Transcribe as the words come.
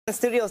In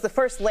studio is the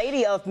First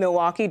Lady of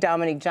Milwaukee,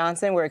 Dominique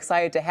Johnson. We're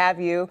excited to have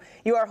you.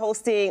 You are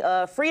hosting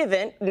a free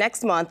event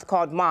next month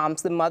called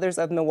Moms, the Mothers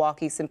of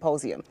Milwaukee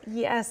Symposium.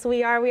 Yes,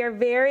 we are. We are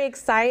very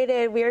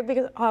excited. We are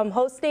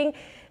hosting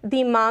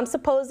the Mom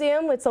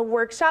Symposium. It's a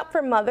workshop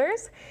for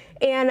mothers,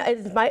 and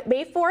it's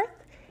May 4th,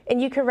 and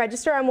you can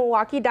register on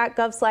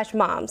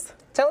milwaukee.gov/moms.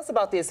 Tell us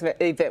about this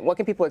event. What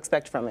can people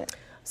expect from it?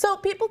 So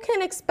people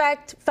can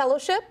expect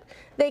fellowship.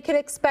 They can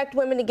expect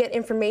women to get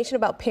information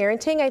about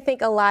parenting. I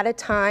think a lot of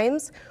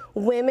times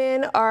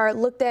women are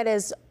looked at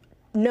as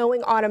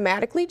knowing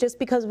automatically just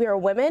because we are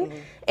women.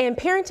 And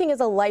parenting is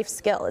a life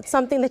skill. It's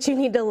something that you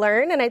need to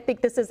learn, and I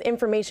think this is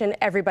information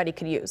everybody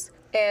could use.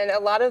 And a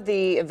lot of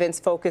the events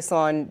focus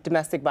on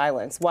domestic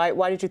violence. Why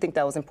did you think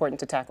that was important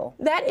to tackle?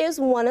 That is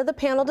one of the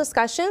panel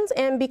discussions,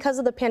 and because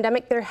of the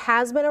pandemic, there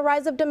has been a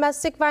rise of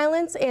domestic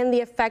violence, and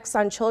the effects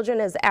on children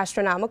is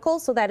astronomical,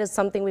 so that is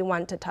something we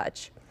want to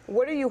touch.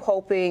 What are you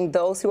hoping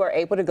those who are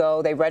able to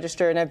go, they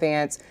register in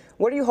advance,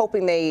 what are you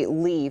hoping they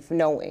leave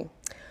knowing?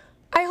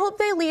 I hope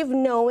they leave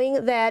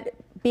knowing that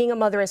being a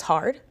mother is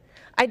hard.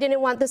 I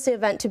didn't want this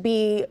event to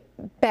be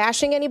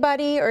bashing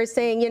anybody or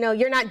saying, you know,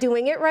 you're not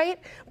doing it right,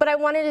 but I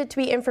wanted it to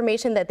be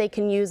information that they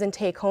can use and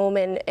take home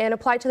and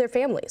apply to their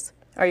families.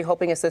 Are you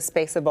hoping it's a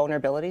space of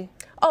vulnerability?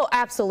 Oh,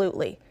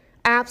 absolutely.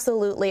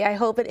 Absolutely. I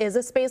hope it is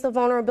a space of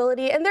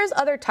vulnerability. And there's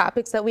other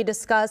topics that we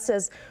discuss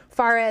as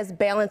far as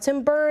balance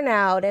and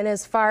burnout, and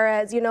as far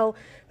as, you know,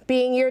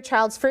 being your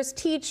child's first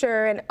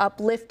teacher and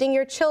uplifting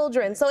your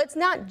children. So it's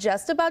not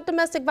just about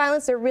domestic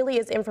violence. There really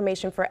is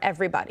information for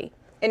everybody.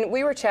 And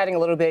we were chatting a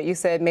little bit. You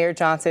said Mayor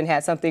Johnson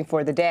had something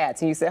for the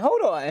dads, and you said,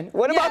 hold on,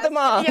 what about the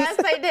moms? Yes,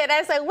 I did.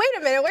 I said, wait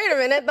a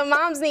minute, the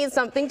moms need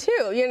something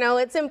too. You know,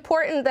 it's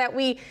important that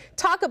we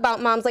talk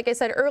about moms. Like I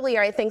said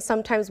earlier, I think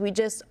sometimes we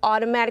just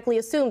automatically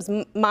assume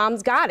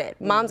mom's got it,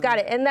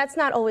 and that's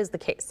not always the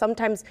case.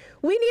 Sometimes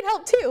we need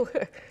help too.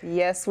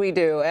 Yes, we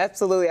do,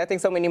 absolutely. I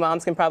think so many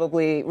moms can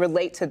probably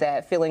relate to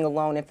that, feeling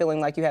alone and feeling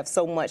like you have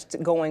so much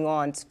going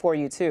on for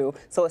you too.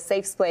 So a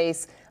safe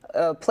space,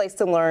 a place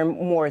to learn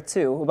more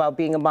too about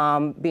being a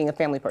mom, being a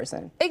family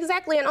person.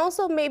 Exactly, and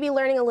also maybe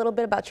learning a little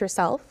bit about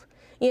yourself.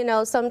 You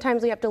know,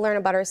 sometimes we have to learn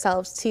about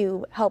ourselves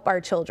to help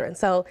our children.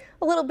 So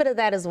a little bit of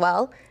that as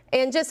well,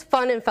 and just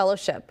fun and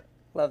fellowship.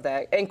 Love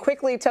that. And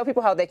quickly tell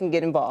people how they can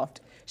get involved.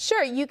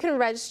 Sure, you can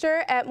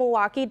register at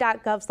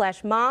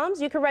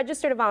milwaukee.gov/moms. You can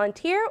register to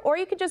volunteer, or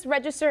you can just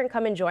register and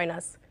come and join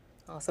us.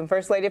 Awesome.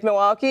 First Lady of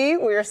Milwaukee,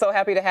 we are so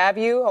happy to have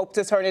you. Hope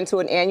to turn into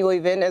an annual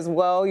event as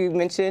well, you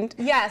mentioned.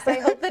 Yes, I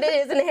hope that it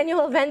is an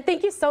annual event.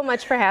 Thank you so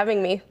much for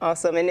having me.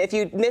 Awesome. And if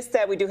you missed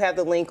that, we do have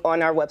the link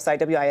on our website,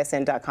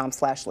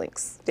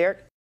 WISN.com/links.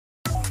 Derek?